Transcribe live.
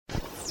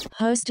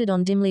Hosted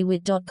on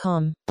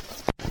dimlywit.com.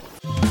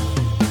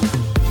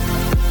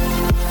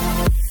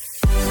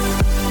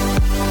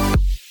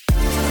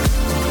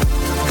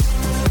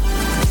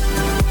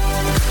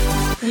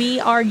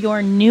 We are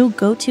your new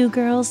go-to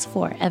girls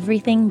for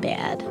everything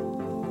bad.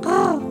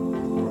 Hi.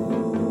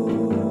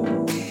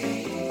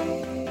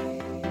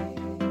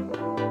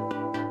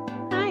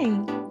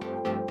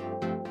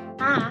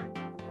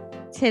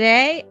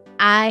 Today,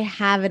 I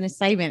have an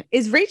assignment.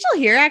 Is Rachel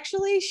here,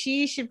 actually?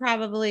 She should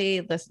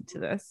probably listen to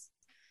this.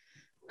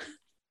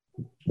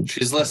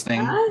 She's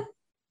listening.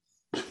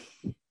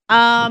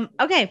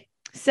 Okay.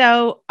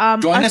 So,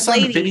 join us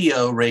on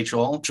video,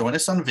 Rachel. Join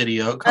us on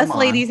video. Come on. Us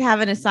ladies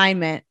have an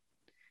assignment.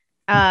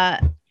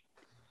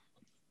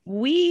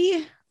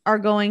 We are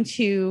going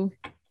to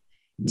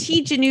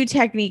teach a new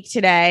technique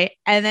today,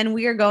 and then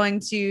we are going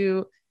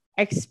to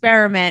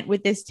experiment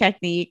with this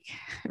technique.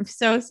 I'm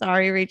so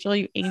sorry, Rachel,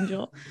 you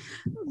angel,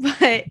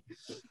 but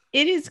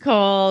it is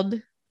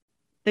called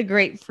the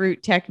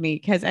grapefruit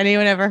technique. Has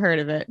anyone ever heard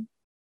of it?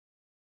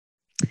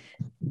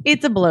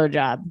 It's a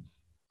blowjob.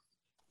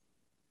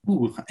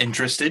 Ooh,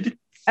 interested.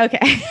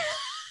 Okay.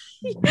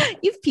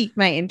 You've piqued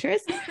my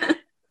interest.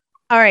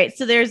 All right.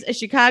 So there's a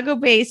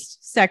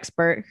Chicago-based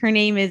sexpert. Her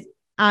name is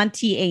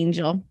Auntie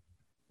Angel.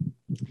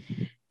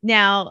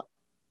 Now,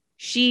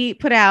 she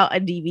put out a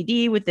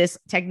DVD with this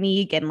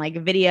technique and like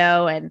a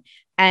video, and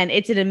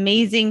it's an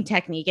amazing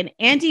technique. And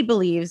Auntie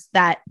believes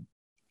that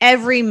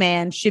every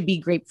man should be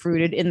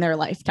grapefruited in their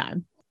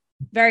lifetime.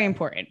 Very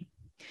important.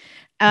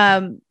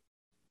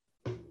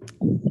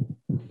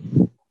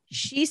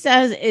 She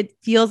says it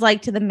feels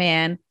like to the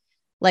man,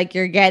 like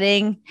you're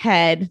getting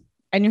head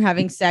and you're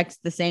having sex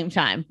at the same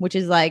time, which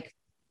is like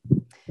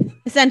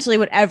essentially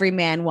what every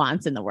man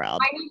wants in the world.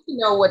 I need to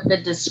know what the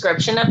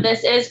description of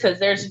this is, because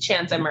there's a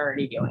chance I'm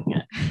already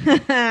doing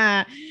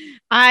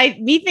it.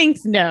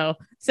 Methinks no.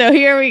 So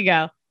here we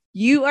go.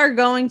 You are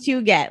going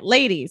to get,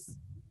 ladies,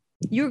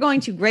 you're going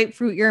to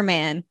grapefruit your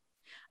man.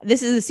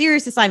 This is a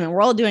serious assignment.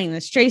 We're all doing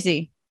this.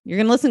 Tracy, you're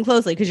going to listen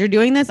closely because you're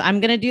doing this. I'm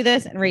going to do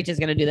this, and Rachel's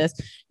going to do this.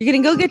 You're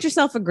going to go get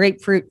yourself a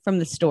grapefruit from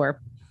the store.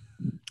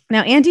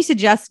 Now, Auntie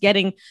suggests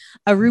getting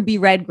a ruby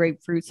red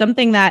grapefruit,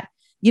 something that,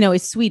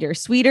 is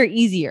sweeter,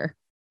 easier.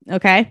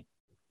 Okay.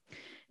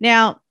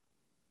 Now,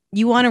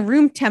 you want a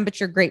room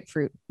temperature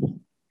grapefruit,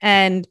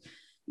 and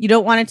you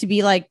don't want it to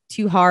be like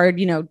too hard,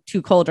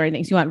 too cold or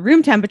anything. So you want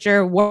room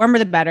temperature, warmer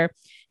the better.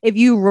 If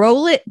you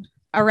roll it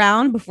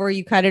around before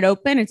you cut it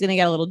open, it's going to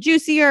get a little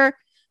juicier,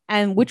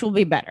 and which will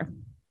be better.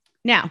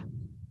 Now,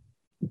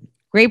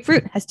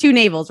 grapefruit has two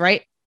navels,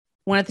 right?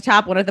 One at the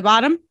top, one at the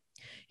bottom.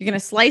 You're going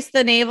to slice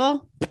the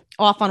navel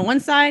off on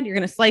one side. You're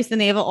going to slice the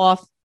navel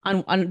off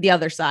on the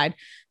other side.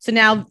 So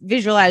now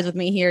visualize with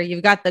me here.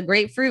 You've got the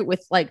grapefruit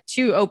with like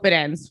two open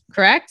ends,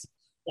 correct?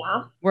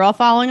 Yeah. We're all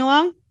following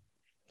along?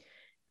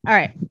 All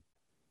right.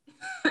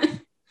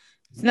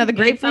 So now the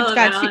grapefruit's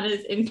got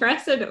is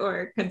interested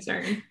or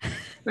concerned.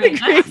 Right. The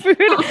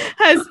grapefruit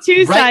has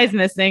two sides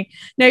missing.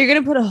 Now you're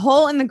going to put a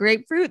hole in the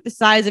grapefruit the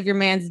size of your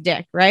man's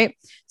dick, right?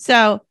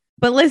 So,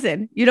 but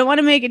listen, you don't want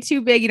to make it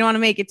too big. You don't want to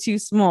make it too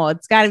small.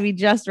 It's got to be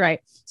just right.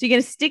 So you're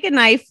going to stick a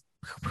knife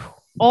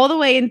all the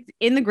way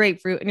in the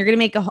grapefruit, and you're going to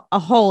make a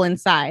hole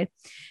inside.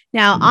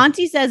 Now,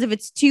 Auntie says if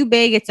it's too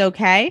big, it's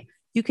okay.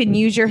 You can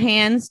use your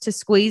hands to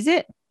squeeze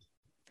it.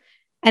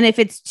 And if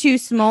it's too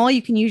small,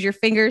 you can use your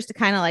fingers to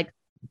kind of like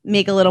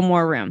make a little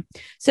more room.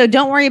 So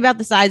don't worry about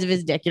the size of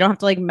his dick. You don't have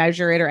to like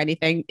measure it or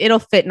anything. It'll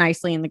fit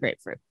nicely in the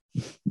grapefruit.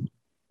 You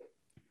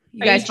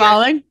guys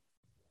following?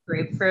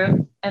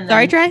 Grapefruit. And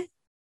sorry, Trey?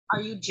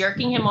 Are you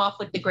jerking him off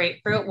with the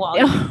grapefruit while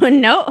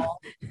no.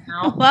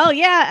 Well,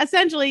 yeah,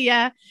 essentially,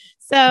 yeah.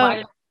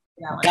 So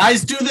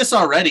guys do this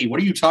already. What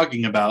are you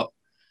talking about?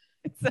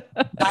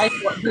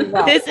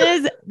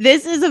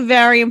 This is a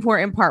very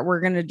important part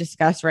we're going to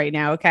discuss right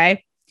now.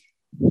 Okay.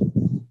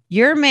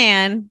 Your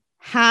man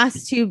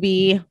has to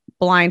be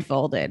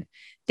blindfolded.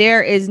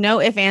 There is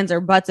no ifs, ands,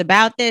 or buts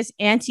about this.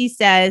 Auntie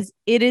says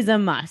it is a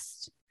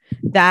must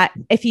that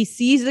if he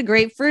sees the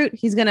grapefruit,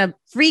 he's going to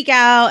freak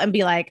out and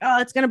be like,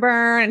 oh, it's going to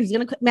burn. And he's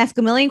going to ask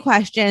a million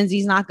questions.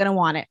 He's not going to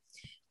want it.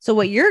 So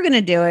what you're going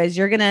to do is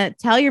you're going to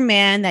tell your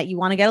man that you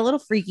want to get a little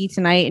freaky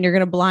tonight, and you're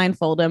going to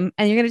blindfold him,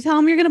 and you're going to tell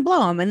him you're going to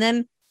blow him. And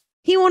then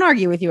he won't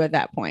argue with you at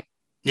that point.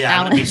 Yeah,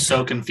 I'm going to be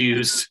so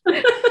confused.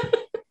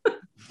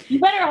 You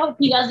better hope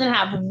he doesn't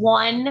have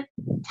one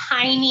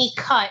tiny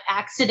cut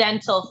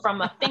accidental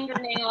from a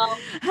fingernail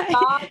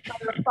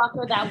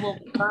motherfucker that will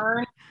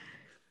burn.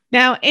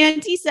 Now,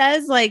 Auntie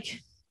says, like,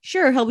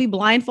 sure, he'll be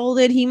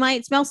blindfolded. He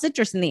might smell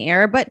citrus in the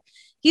air, but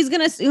he's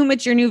going to assume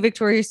it's your new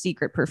Victoria's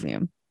Secret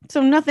perfume.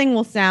 So nothing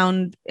will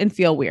sound and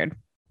feel weird.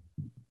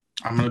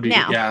 I'm going to be,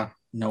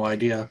 no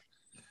idea.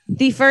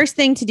 The first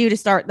thing to do to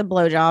start the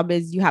blowjob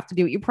is you have to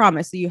do what you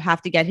promised. So you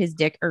have to get his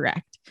dick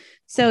erect.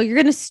 So you're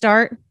going to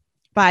start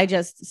by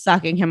just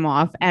sucking him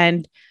off.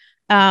 And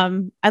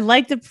I'd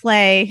like to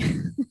play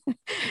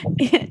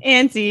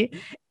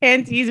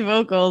Auntie's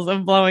vocals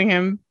of blowing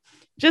him,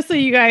 just so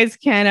you guys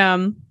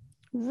can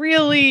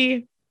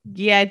really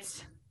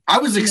get I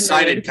was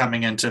excited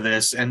coming into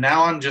this, and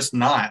now I'm just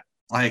not.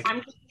 Like,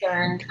 I'm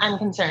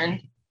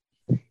concerned.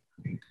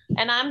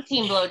 And I'm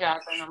team blowjob,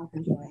 and I'm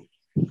concerned.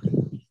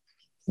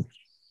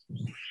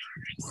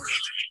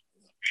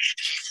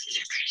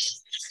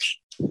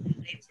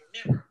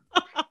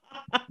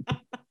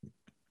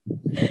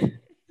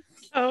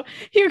 So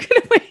you're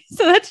gonna wait.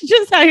 So that's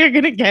just how you're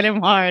gonna get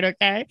him hard,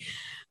 okay?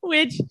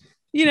 Which,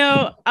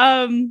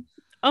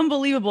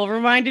 unbelievable.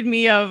 Reminded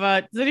me of.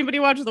 Does anybody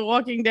watch The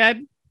Walking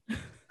Dead?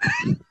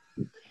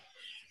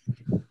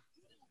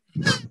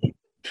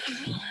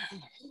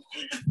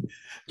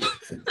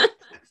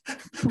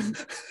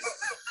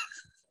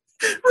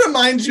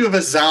 reminds you of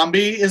a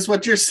zombie, is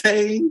what you're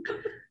saying?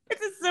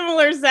 It's a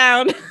similar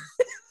sound.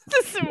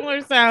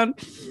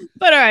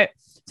 But all right.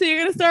 So you're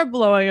gonna start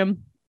blowing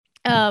him.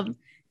 I'm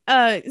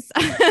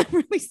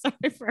really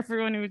sorry for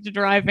everyone who was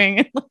driving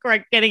and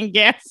like getting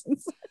gas.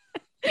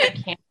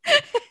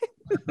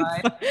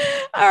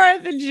 All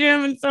right, the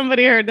gym and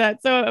somebody heard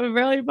that, so I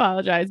really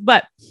apologize.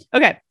 But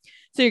okay,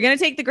 so you're gonna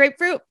take the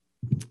grapefruit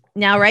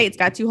now, right? It's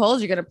got 2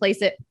 holes. You're gonna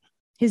place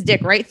his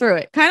dick right through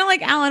it, kind of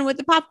like Alan with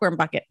the popcorn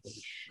bucket,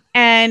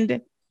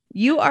 and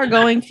you are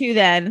going to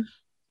then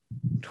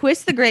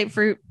twist the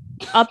grapefruit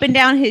up and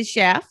down his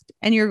shaft,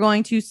 and you're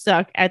going to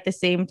suck at the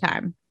same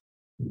time.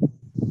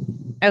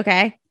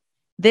 Okay.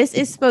 This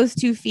is supposed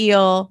to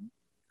feel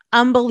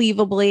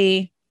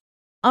unbelievably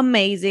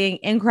amazing,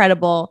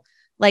 incredible,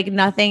 like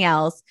nothing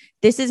else.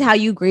 This is how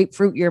you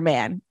grapefruit your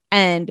man.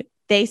 And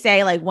they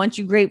say, like, once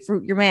you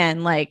grapefruit your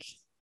man, like,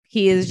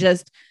 he is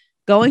just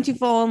going to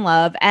fall in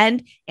love.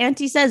 And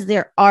Auntie says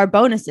there are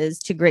bonuses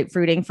to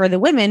grapefruiting for the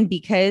women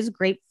because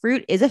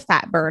grapefruit is a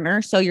fat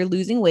burner. So you're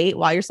losing weight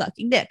while you're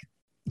sucking dick.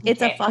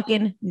 It's a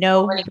fucking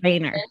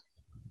no-brainer.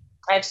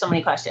 I have so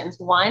many questions.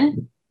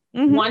 One,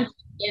 once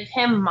you give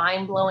him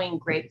mind-blowing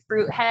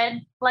grapefruit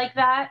head like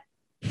that,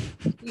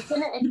 you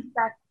can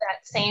expect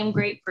that same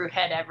grapefruit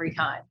head every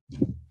time.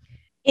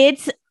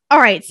 It's all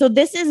right. So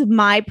this is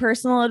my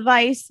personal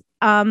advice.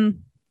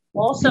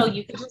 Also,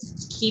 you can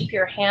just keep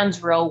your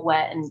hands real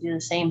wet and do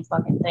the same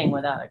fucking thing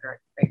without a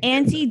grapefruit.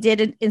 Auntie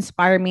did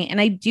inspire me, and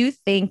I do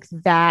think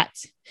that.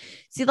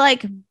 See,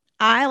 like,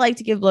 I like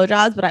to give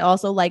blowjobs, but I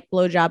also like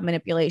blowjob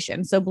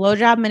manipulation. So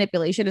blowjob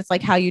manipulation, it's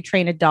like how you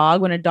train a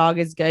dog. When a dog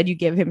is good, you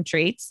give him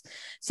treats.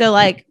 So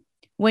like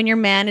when your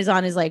man is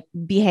on his like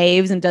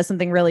behaves and does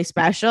something really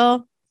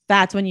special,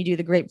 that's when you do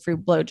the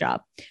grapefruit blowjob.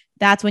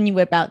 That's when you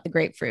whip out the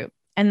grapefruit.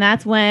 And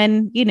that's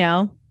when, you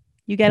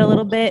get a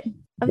little bit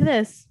of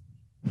this.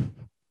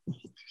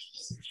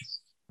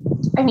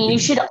 I mean,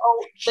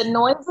 the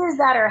noises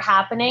that are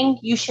happening,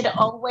 you should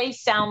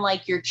always sound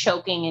like you're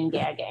choking and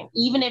gagging.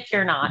 Even if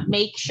you're not,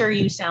 make sure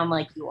you sound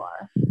like you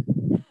are.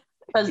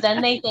 Because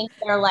then they think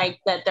they're like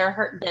that they're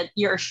hurt, that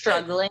you're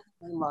struggling.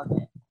 I love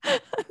it.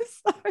 I'm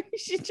sorry.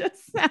 She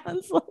just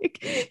sounds like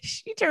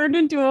she turned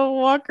into a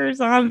walker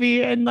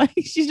zombie and like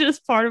she's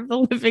just part of the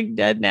living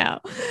dead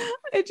now.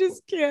 I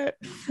just can't.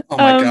 Oh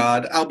my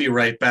God. I'll be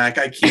right back.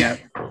 I can't.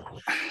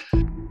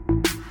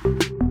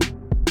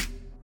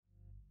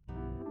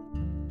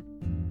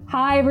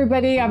 Hi,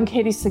 everybody. I'm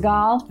Katie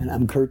Segal. And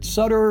I'm Kurt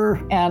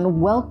Sutter.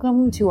 And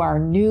welcome to our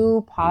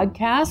new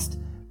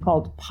podcast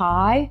called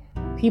Pi,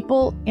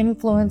 People,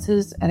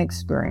 Influences, and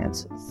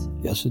Experiences.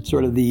 Yes, it's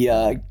sort of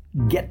the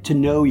get to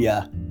know you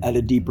at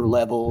a deeper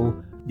level,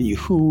 the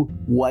who,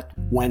 what,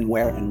 when,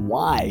 where, and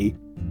why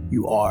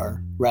you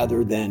are,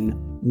 rather than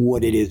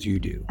what it is you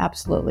do.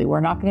 Absolutely. We're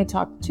not going to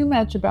talk too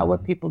much about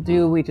what people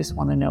do. We just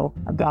want to know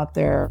about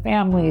their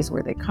families,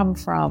 where they come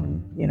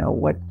from,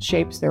 what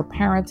shapes their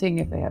parenting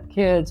if they have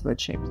kids, what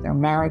shapes their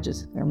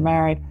marriages if they're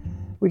married.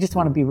 We just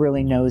want to be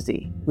really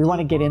nosy. We want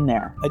to get in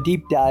there. A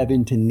deep dive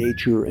into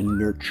nature and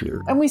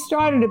nurture. And we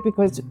started it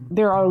because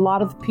there are a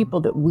lot of people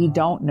that we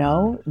don't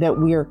know that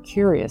we are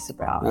curious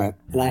about. Right.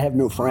 And I have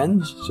no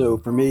friends, so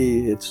for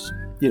me, it's,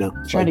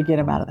 trying to get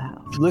them out of the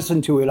house.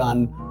 Listen to it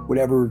on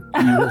whatever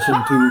you listen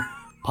to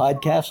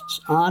podcasts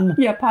on.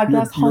 Yeah,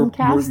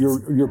 homecasts.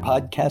 Your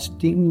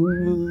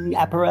podcasting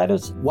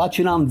apparatus. Watch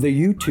it on the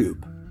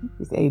YouTube.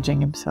 He's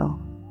aging himself.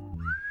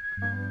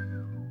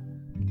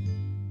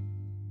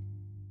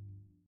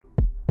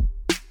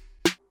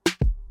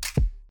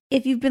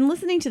 If you've been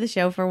listening to the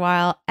show for a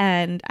while,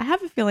 and I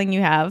have a feeling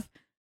you have,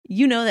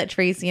 you know that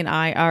Tracy and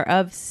I are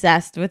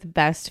obsessed with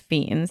Best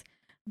Fiends.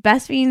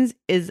 Best Fiends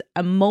is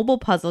a mobile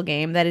puzzle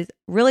game that is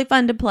really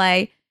fun to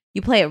play.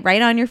 You play it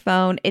right on your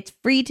phone. It's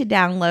free to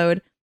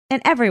download,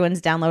 and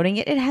everyone's downloading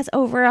it. It has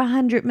over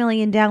 100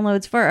 million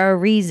downloads for a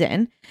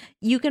reason.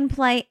 You can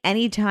play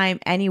anytime,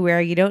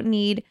 anywhere. You don't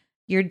need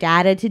your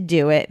data to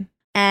do it.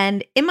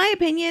 And in my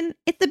opinion,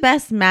 it's the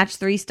best match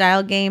 3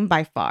 style game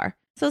by far.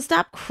 So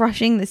stop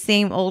crushing the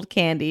same old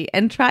candy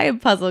and try a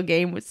puzzle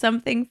game with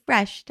something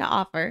fresh to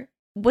offer.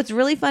 What's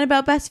really fun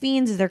about Best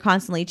Fiends is they're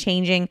constantly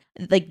changing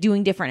like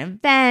doing different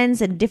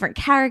events and different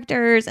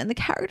characters, and the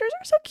characters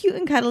are so cute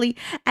and cuddly.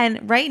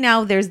 And right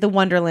now there's the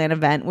Wonderland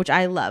event, which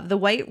I love. The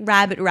White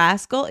Rabbit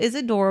Rascal is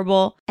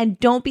adorable, and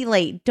don't be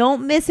late.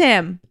 Don't miss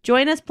him.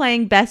 Join us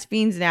playing Best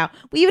Fiends now.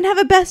 We even have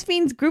a Best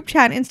Fiends group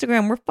chat on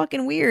Instagram. We're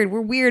fucking weird.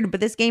 We're weird, but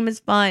this game is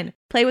fun.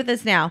 Play with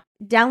us now.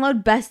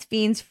 Download Best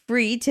Fiends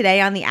free today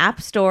on the App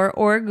Store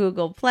or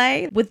Google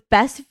Play. With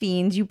Best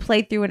Fiends, you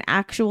play through an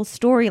actual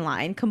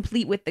storyline,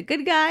 complete with the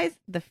good guys,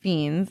 the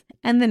fiends,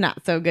 and the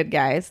not so good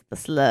guys, the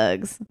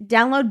slugs.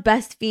 Download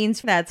Best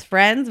Fiends. That's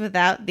friends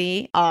without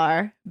the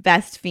R.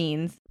 Best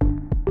Fiends.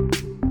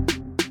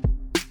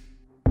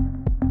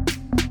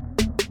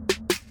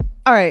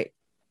 All right.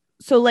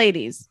 So,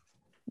 ladies,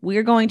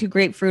 we're going to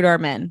grapefruit our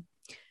men.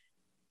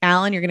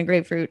 Alan, you're going to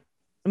grapefruit.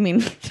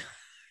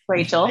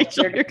 Rachel.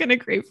 You're going to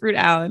grapefruit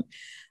Alan.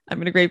 I'm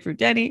going to grapefruit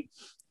Denny.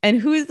 And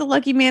who is the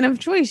lucky man of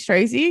choice,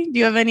 Tracy? Do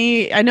you have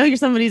any? I know you're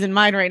somebody's in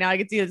mind right now. I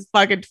can see this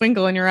fucking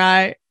twinkle in your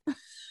eye.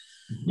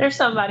 There's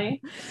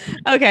somebody.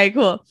 Okay,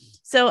 cool.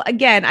 So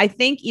again, I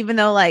think even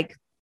though like,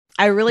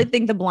 I really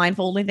think the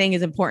blindfolding thing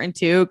is important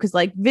too, because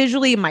like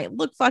visually it might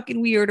look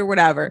fucking weird or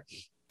whatever.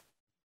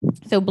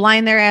 So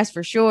blind their ass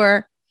for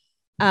sure.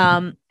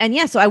 And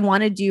yeah, so I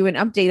want to do an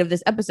update of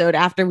this episode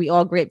after we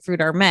all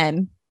grapefruit our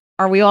men.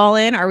 Are we all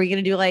in? Are we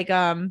going to do like,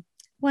 one,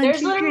 There's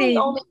 2, literally 3?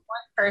 only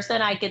one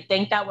person I could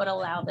think that would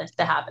allow this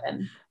to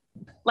happen.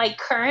 Like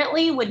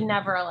currently would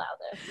never allow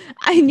this.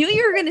 I knew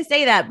you were going to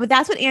say that, but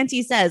that's what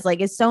Auntie says.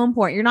 Like, it's so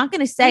important. You're not going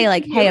to say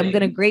like, hey, I'm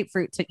going to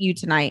grapefruit to you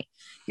tonight.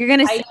 You're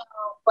going to I say, know,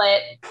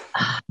 but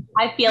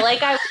I feel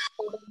like I would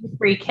totally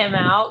freak him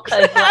out.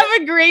 Cause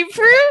have a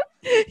grapefruit?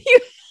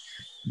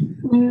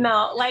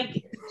 no,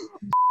 like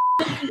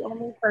the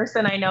only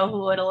person I know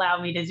who would allow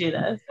me to do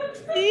this.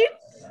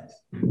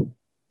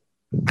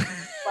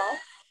 What?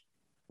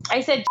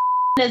 I said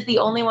is the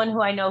only one who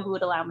I know who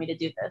would allow me to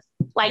do this.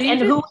 Like, and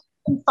who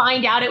can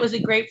find out it was a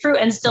grapefruit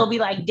and still be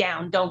like,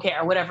 down, don't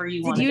care, whatever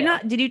you want.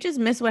 Did you just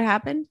miss what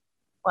happened?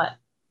 What?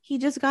 He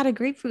just got a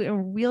grapefruit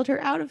and wheeled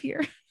her out of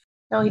here.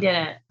 No, he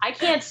didn't. I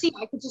can't see.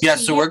 I could just Yeah,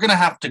 see so we're gonna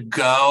have to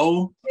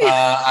go.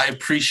 I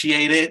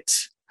appreciate it.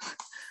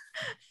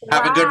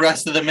 Have a good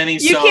rest of the mini.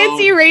 You can't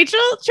see Rachel,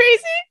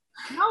 Tracy?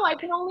 No, I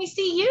can only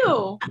see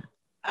you.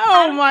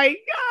 Oh my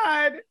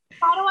God.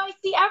 How do I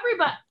see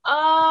everybody?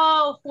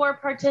 Oh, 4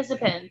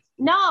 participants.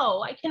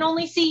 No, I can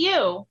only see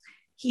you.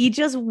 He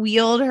just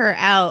wheeled her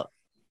out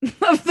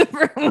of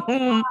the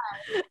room.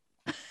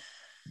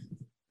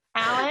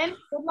 Alan,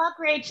 good luck,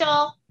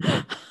 Rachel.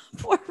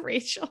 Poor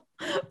Rachel.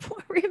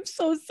 I'm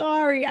so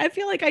sorry. I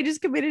feel like I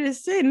just committed a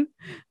sin.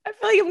 I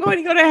feel like I'm going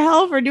to go to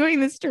hell for doing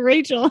this to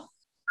Rachel.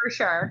 For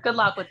sure. Good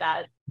luck with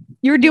that.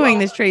 You're doing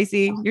this,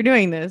 Tracy. You're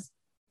doing this.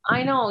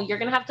 I know. You're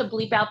going to have to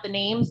bleep out the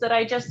names that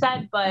I just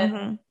said, but...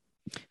 Mm-hmm.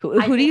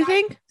 Who do you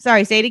think?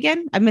 Sorry, say it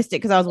again. I missed it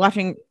because I was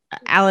watching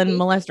Alan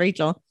molest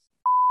Rachel.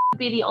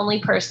 Be the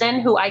only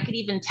person who I could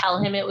even tell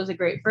him it was a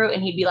grapefruit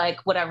and he'd be like,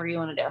 whatever you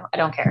want to do. I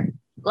don't care.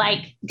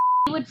 Like,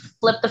 he would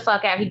flip the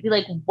fuck out. He'd be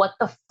like, what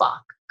the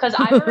fuck? Because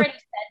I've already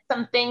said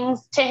some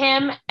things to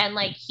him and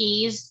like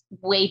he's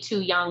way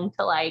too young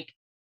to like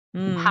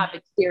have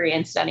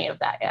experienced any of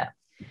that yet.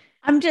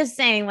 I'm just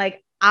saying,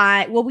 like,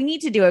 we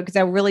need to do it because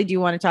I really do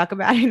want to talk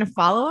about it in a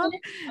follow-up.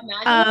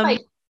 Imagine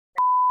if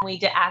we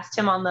asked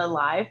him on the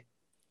live.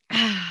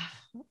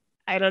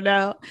 I don't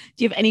know.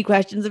 Do you have any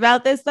questions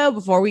about this though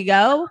before we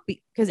go?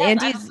 Because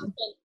Auntie's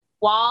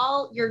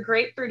while you're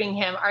grapefruiting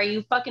him, are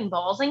you fucking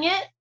ballsing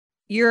it?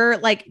 You're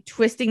like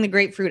twisting the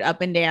grapefruit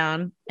up and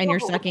down and you're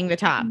sucking the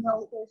top.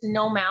 No, there's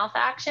no mouth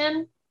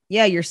action.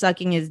 Yeah, you're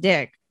sucking his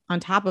dick on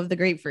top of the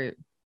grapefruit.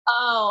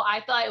 Oh,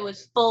 I thought it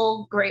was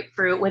full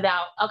grapefruit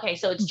without. Okay,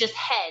 so it's just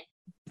head.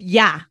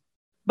 Yeah.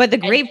 But the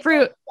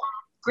grapefruit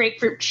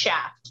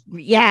shaft.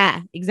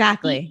 Yeah,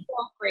 exactly.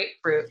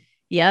 Grapefruit.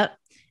 Yep.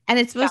 And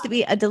it's supposed to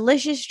be a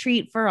delicious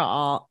treat for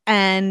all.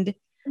 And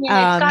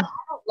I don't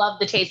love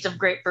the taste of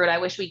grapefruit. I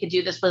wish we could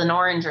do this with an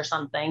orange or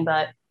something,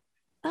 but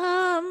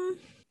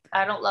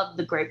I don't love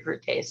the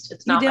grapefruit taste.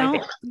 It's not my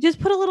favorite. Just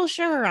put a little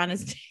sugar on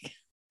his dick.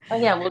 Oh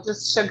yeah, we'll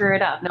just sugar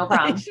it up. No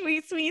problem.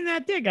 Sweeten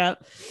that dick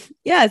up.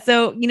 Yeah.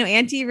 So,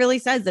 Auntie really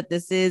says that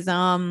this is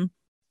a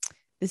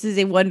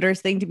wondrous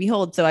thing to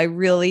behold. So I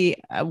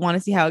really want to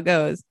see how it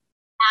goes.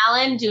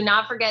 Alan, do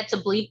not forget to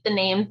bleep the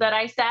names that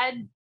I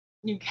said.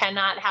 You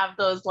cannot have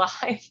those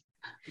live.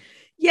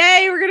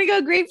 Yay, we're going to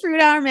go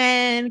grapefruit our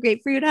man.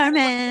 Grapefruit our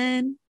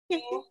man.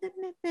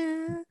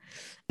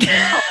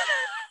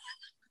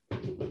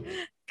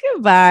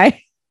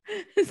 Goodbye.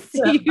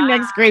 See you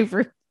next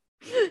grapefruit.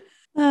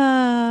 For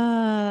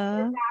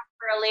a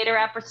later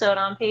episode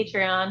on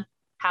Patreon,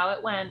 how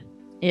it went.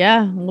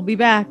 Yeah, we'll be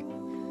back.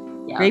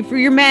 Yep.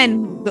 Grapefruit your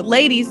men. The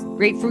ladies,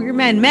 grapefruit your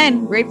men.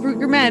 Men, grapefruit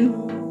your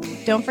men.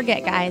 Don't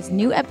forget, guys,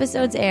 new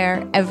episodes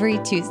air every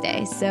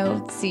Tuesday.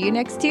 So see you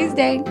next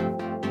Tuesday.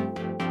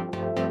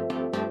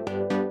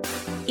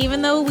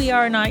 Even though we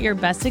are not your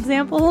best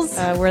examples,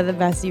 we're the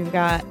best you've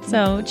got.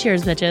 So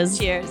cheers, bitches.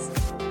 Cheers.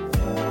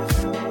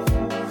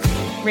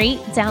 Rate,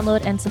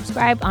 download, and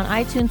subscribe on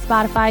iTunes,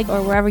 Spotify,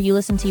 or wherever you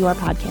listen to your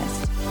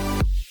podcast.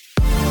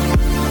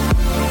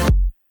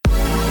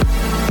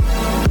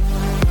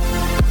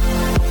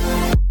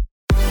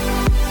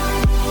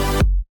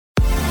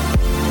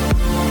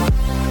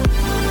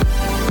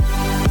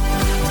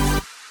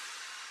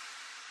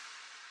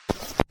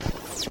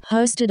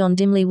 Hosted on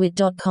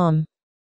dimlywit.com.